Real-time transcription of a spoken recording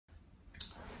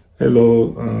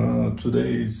Hello,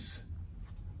 today is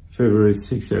February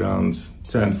 6th around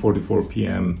 10:44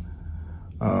 p.m.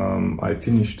 I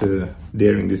finished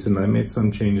daring this and I made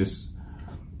some changes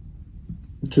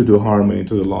to the harmony,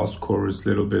 to the last chorus a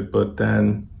little bit, but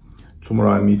then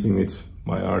tomorrow I'm meeting with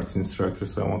my art instructor,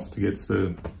 so I wanted to get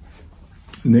the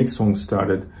next song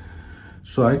started.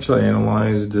 So actually I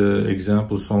analyzed the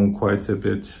example song quite a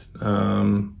bit.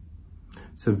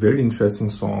 It's a very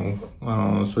interesting song.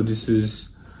 So this is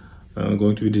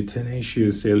going to be the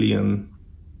Tenacious Alien.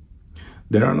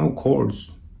 There are no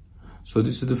chords. So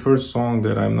this is the first song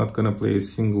that I'm not gonna play a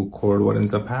single chord. What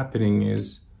ends up happening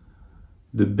is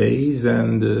the bass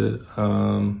and the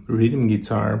rhythm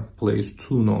guitar plays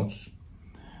two notes.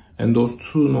 And those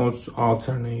two notes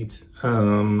alternate.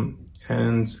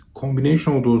 And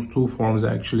combination of those two forms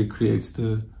actually creates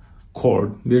the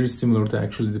chord. Very similar to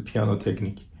actually the piano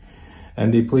technique.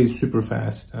 And they play super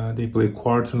fast. They play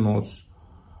quarter notes.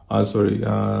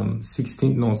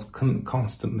 16 notes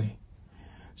constantly.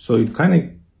 So it kind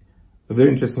of very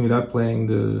interesting without playing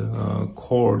the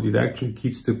chord. It actually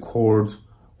keeps the chord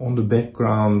on the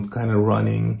background kind of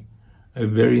running. A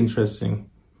very interesting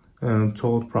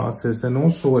thought process. And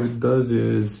also what it does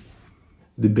is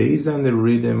the bass and the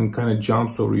rhythm kind of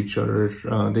jumps over each other.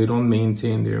 They don't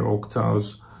maintain their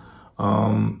octaves.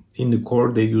 In the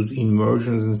chord they use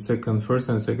inversions and first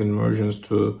and second inversions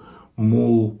to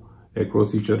move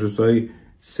across each other. So I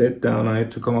sat down, I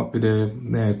had to come up with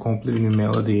a completely new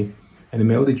melody, and the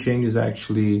melody changes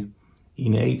actually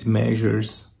in 8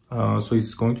 measures. So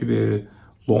it's going to be a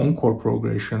long chord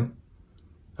progression,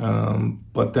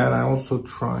 but then I also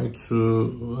try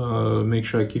to make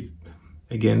sure I keep,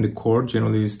 again, the chord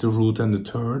generally is the root and the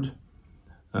third.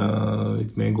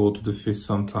 It may go to the fifth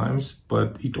sometimes,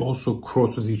 but it also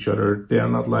crosses each other. They are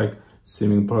not like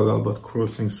seeming parallel but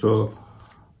crossing. So,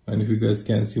 and if you guys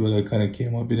can see what I kind of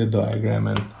came up with a diagram,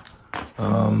 and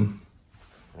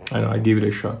I gave it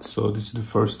a shot. So this is the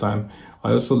first time.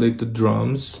 I also laid the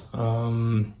drums,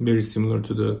 very similar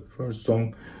to the first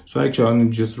song. So actually I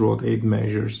only just wrote 8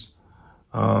 measures.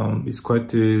 It's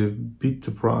quite a bit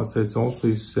to process. Also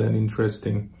it's an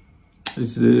interesting,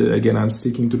 again, I'm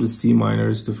sticking to the C minor.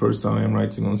 It's the first time I'm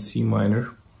writing on C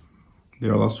minor.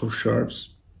 There are lots of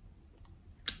sharps.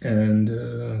 And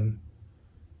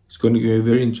it's going to be a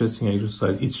very interesting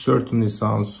exercise. It certainly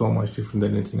sounds so much different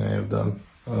than anything I have done.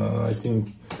 I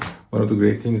think one of the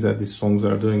great things that these songs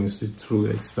are doing is to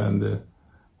truly expand the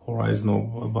horizon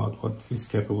about what is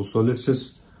capable. So let's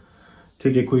just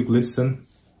take a quick listen.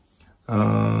 I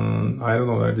don't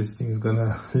know where this thing is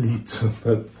gonna lead to,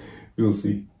 but we'll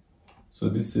see. So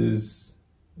this is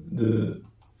the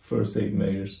first 8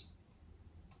 measures.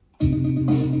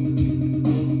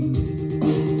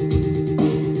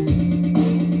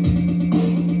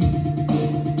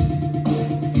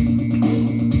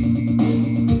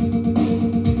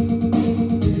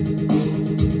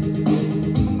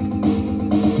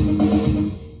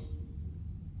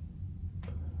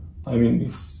 I mean,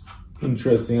 it's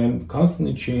interesting. I'm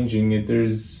constantly changing it.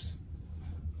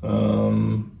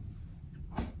 I'm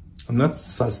not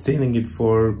sustaining it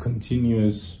for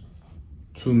continuous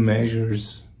 2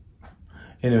 measures.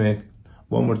 Anyway,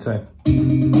 one more time.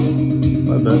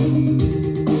 Not bad.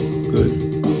 Good.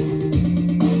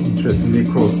 Interesting, they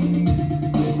crossed.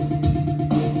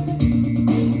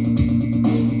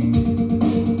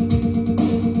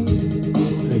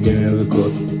 Again, another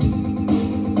cross.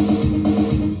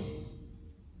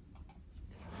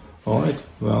 Alright,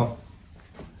 well,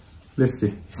 let's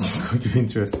see. It's just going to be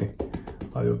interesting.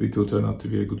 I hope it will turn out to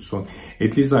be a good song.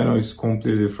 At least I know it's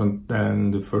completely different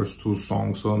than the first 2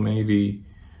 songs, so maybe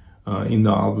in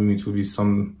the album it will be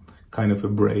some kind of a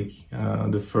break.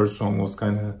 The first song was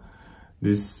kind of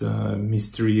this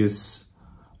mysterious,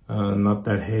 not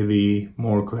that heavy,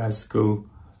 more classical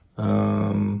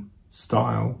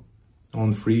style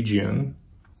on Phrygian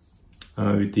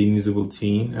with the Invisible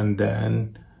Teen, and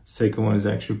then second one is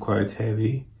actually quite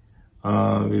heavy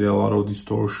with a lot of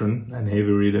distortion and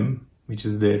heavy rhythm, which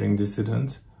is Daring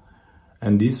Dissident.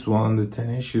 And this one, the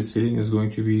Tenacious Alien, is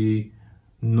going to be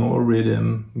no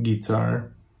rhythm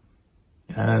guitar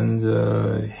and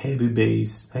heavy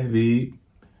bass and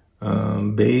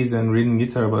rhythm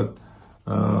guitar, but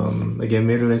again,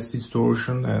 very less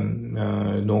distortion and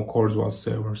no chords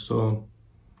whatsoever. So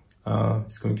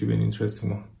it's going to be an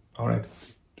interesting one. All right,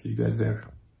 see you guys there.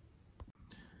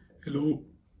 Hello,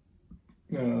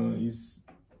 it's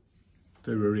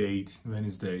February 8th,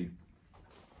 Wednesday,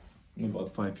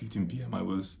 about 5:15 p.m. I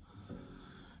was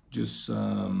just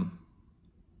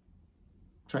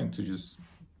trying to just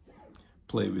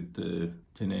play with the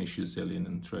Tenacious Alien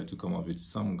and try to come up with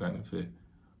some kind of a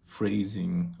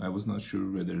phrasing. I was not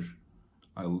sure whether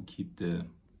I will keep the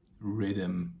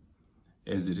rhythm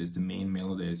as it is, the main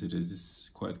melody as it is. It's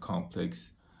quite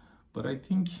complex, but I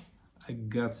think I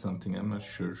got something. I'm not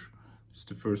sure. It's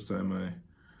the first time I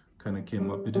kind of came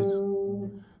up with it.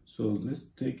 So let's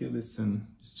take a listen.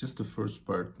 It's just the first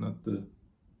part, not the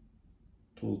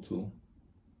total.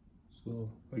 So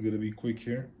I gotta be quick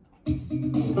here.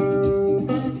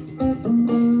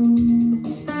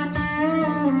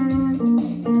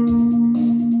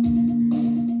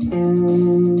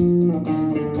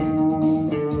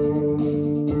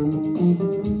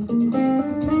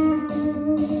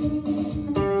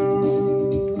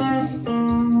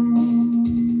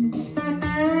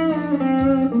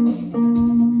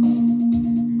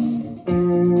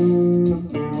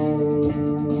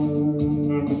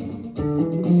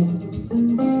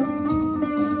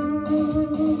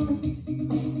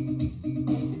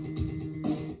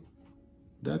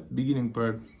 That beginning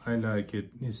part, I like it.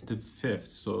 It's the fifth,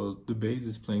 so the bass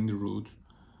is playing the root,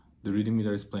 the rhythm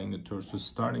guitar is playing the third. So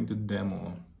starting the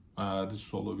demo, the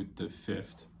solo with the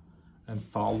fifth, and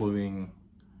following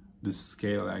the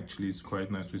scale actually is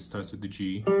quite nice. So it starts with the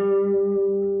G,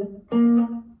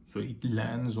 so it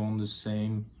lands on the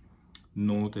same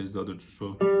note as the other two.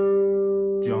 So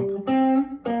jump,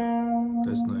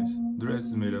 that's nice. The rest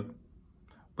is made up,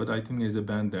 but I think there's a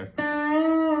bend there.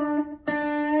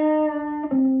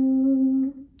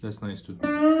 That's nice too.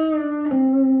 That's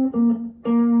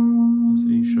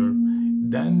A sharp.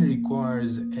 Then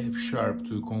requires F sharp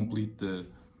to complete the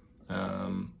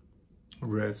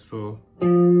rest. So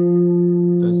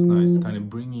that's nice. Kind of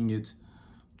bringing it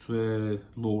to a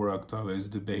lower octave as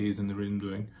the bass and the rhythm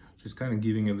doing. So it's kind of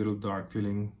giving a little dark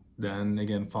feeling. Then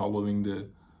again following the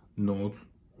note.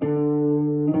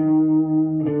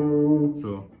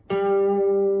 So.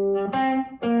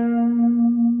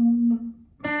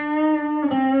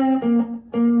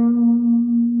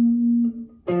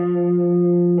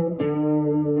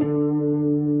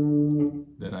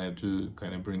 To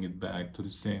kind of bring it back to the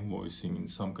same voicing in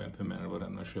some kind of a manner, but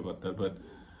I'm not sure about that. But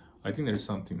I think there's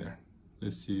something there.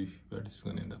 Let's see where this is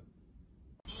gonna end up.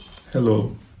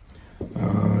 Hello,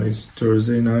 it's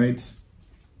Thursday night,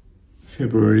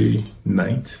 February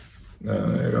 9th,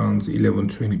 around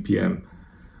 11:20 p.m.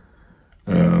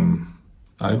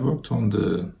 I worked on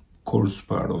the chorus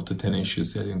part of the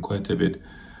Tenacious Alien quite a bit.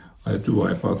 I had to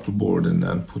wipe out the board and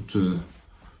then put the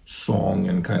song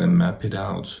and kind of map it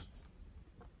out.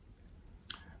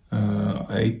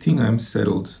 I think I'm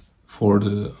settled for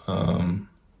the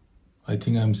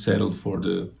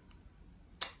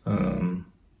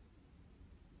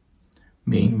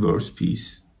main verse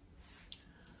piece.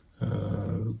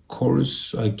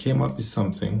 Chorus, I came up with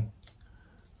something.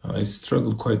 I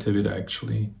struggled quite a bit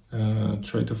actually.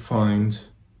 Try to find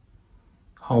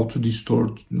how to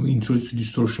introduce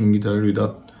distortion guitar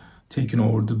without taking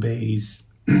over the bass.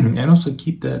 And also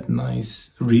keep that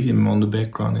nice rhythm on the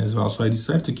background as well. So I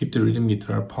decided to keep the rhythm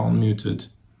guitar palm muted.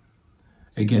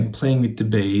 Again, playing with the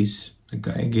bass,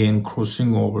 again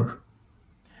crossing over,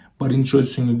 but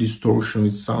introducing a distortion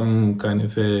with some kind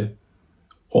of a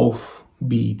off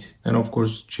beat. And of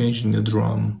course, changing the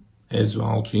drum as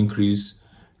well to increase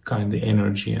kind of the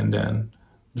energy and then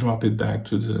drop it back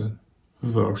to the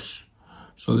verse.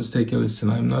 So let's take a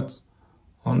listen. I'm not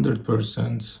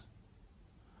 100%.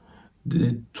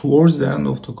 Towards the end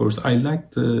of the chorus, I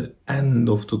like the end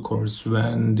of the chorus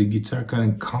when the guitar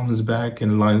kind of comes back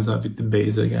and lines up with the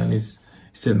bass again. It's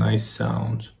a nice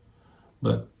sound.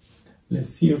 But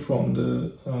let's hear from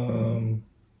the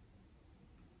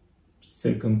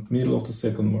middle of the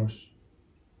second verse.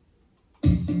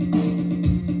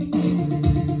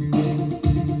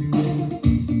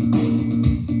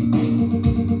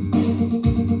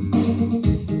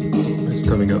 It's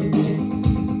coming up.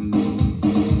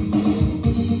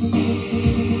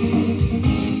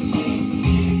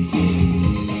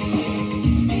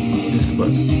 But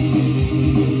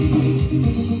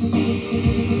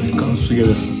it comes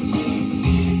together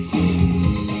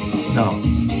now.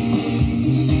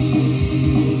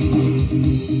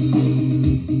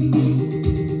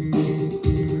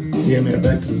 Yeah, we're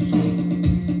back to the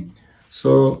song.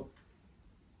 So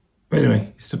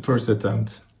anyway, it's the first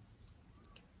attempt.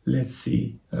 Let's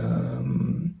see. I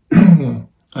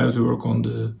have to work on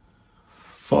the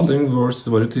following verses.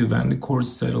 When the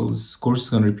chorus settles, chorus is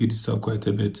gonna repeat itself quite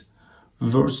a bit.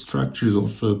 Verse structure is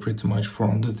also pretty much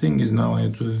formed. The thing is now I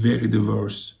have to vary the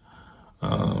verse,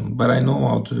 but I know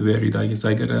how to vary it. I guess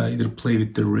I gotta either play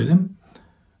with the rhythm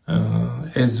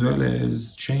as well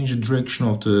as change the direction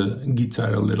of the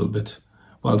guitar a little bit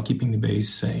while keeping the bass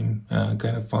same.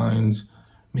 Kind of find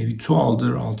maybe two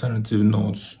other alternative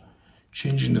notes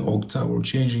changing the octave or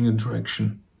changing the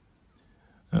direction.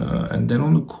 And then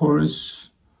on the chorus,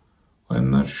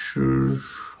 I'm not sure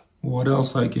what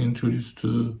else I can introduce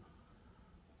to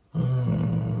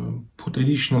put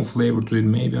additional flavor to it.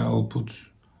 Maybe I'll put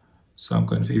some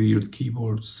kind of a weird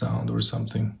keyboard sound or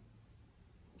something.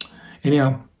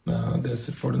 Anyhow, that's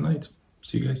it for the night.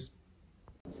 See you guys.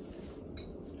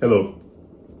 Hello.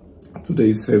 Today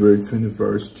is February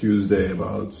 21st, Tuesday,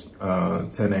 about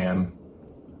 10 a.m.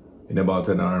 In about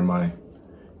an hour, my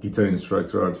guitar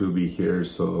instructor Art will be here.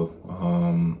 So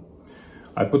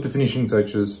I put the finishing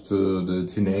touches to the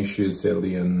Tenacious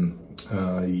Alien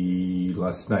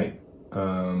last night.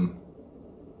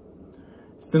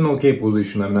 It's an okay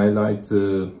position. I mean, I like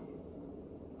the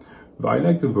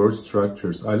verse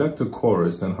structures. I like the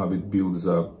chorus and how it builds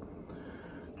up.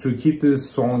 To keep this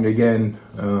song again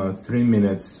 3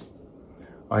 minutes,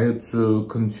 I had to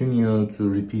continue to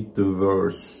repeat the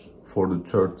verse for the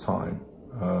third time.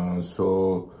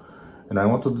 And I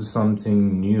wanted to do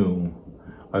something new.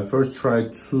 I first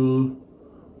tried 2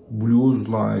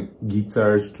 blues-like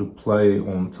guitars to play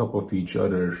on top of each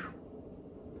other.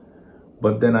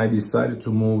 But then I decided to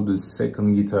move the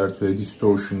second guitar to a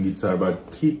distortion guitar,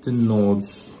 but keep the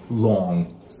notes long,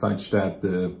 such that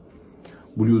the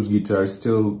blues guitar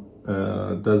still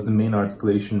does the main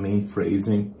articulation, main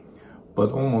phrasing,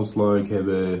 but almost like have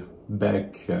a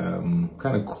back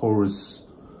kind of chorus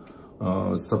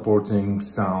supporting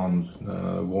sound,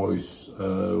 voice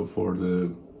for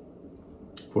the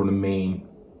main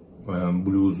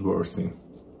blues versing.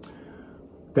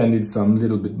 Then did some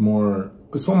little bit more.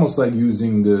 It's almost like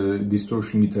using the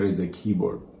distortion guitar as a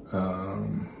keyboard.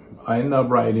 I ended up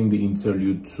writing the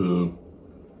interlude too.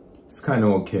 It's kind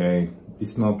of okay.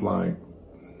 It's not like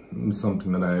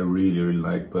something that I really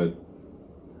like, but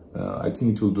I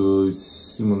think it will do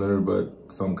similar,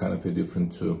 but some kind of a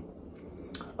different too.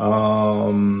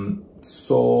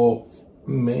 So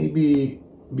maybe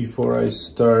before I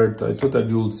start, I thought that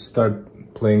you'll start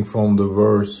playing from the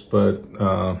verse, but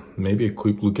maybe a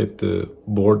quick look at the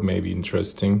board may be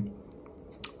interesting.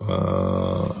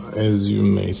 As you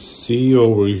may see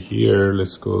over here,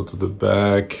 let's go to the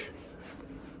back.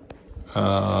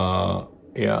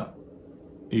 Yeah,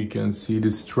 you can see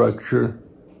the structure.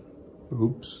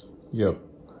 Oops, yep.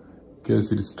 You can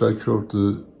see the structure of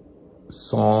the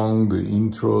song, the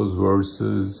intros,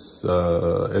 verses,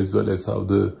 as well as how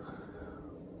the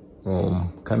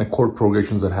kind of chord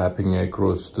progressions are happening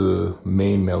across the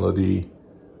main melody,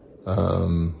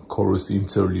 chorus,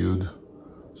 interlude,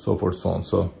 so forth, so on.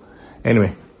 So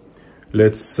anyway,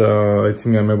 let's I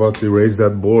think I'm about to erase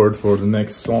that board for the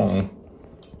next song,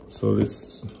 so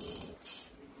let's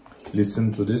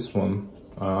listen to this one.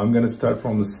 I'm gonna start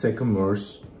from the second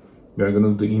verse. We're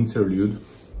gonna do the interlude,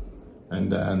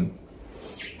 and then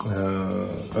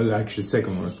actually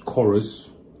second verse, chorus,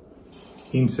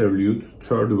 interlude,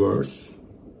 third verse,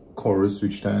 chorus,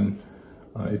 which then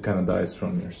it kind of dies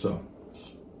from here. So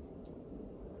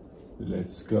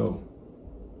let's go.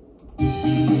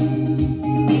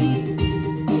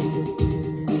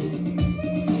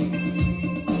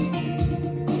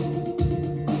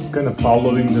 It's kind of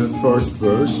following the first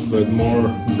verse, but more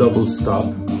double stop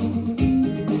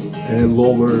and a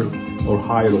lower or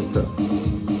higher octave.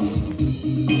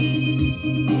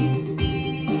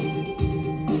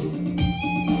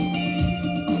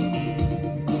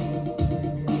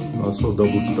 Also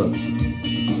double stops.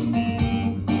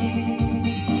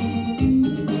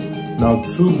 Now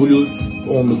 2 blues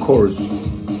on the chorus.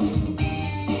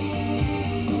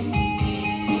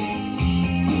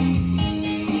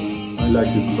 I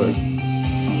like this part.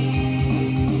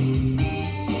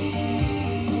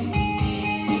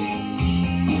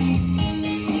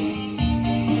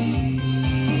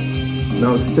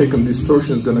 Now second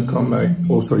distortion is gonna come back,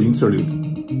 also interlude.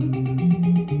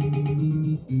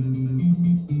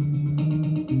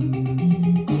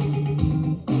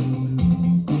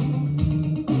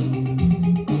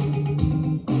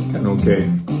 Okay,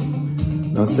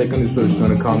 now second distortion is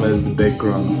going to come as the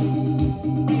background.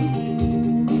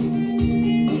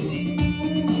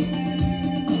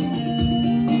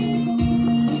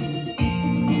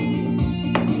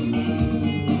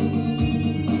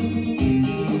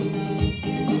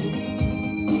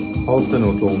 Half the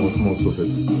note almost, most of it.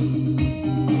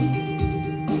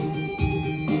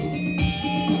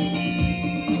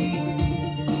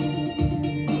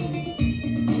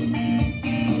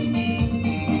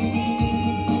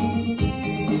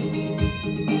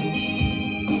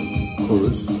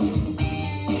 Chorus.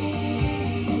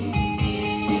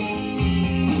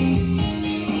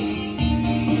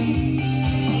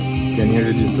 You can hear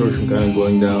the distortion kind of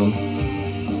going down.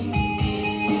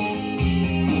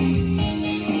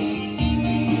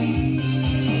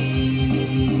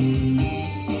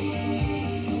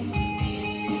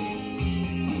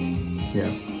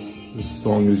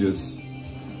 song is just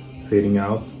fading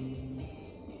out.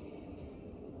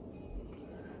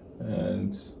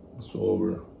 And it's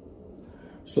over.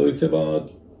 So it's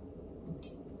about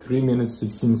 3 minutes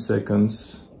 16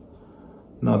 seconds.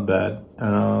 Not bad.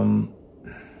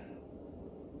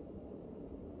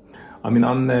 I mean,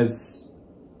 unless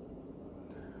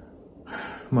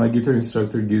my guitar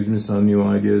instructor gives me some new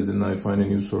ideas and I find a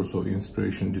new source of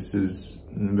inspiration, this is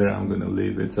where I'm gonna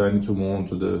leave it. I need to move on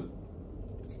to the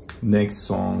next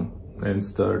song and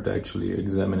start actually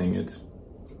examining it.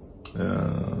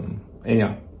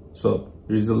 Anyhow, so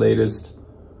here's the latest,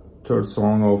 third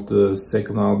song of the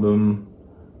second album,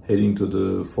 heading to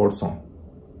the fourth song.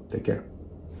 Take care.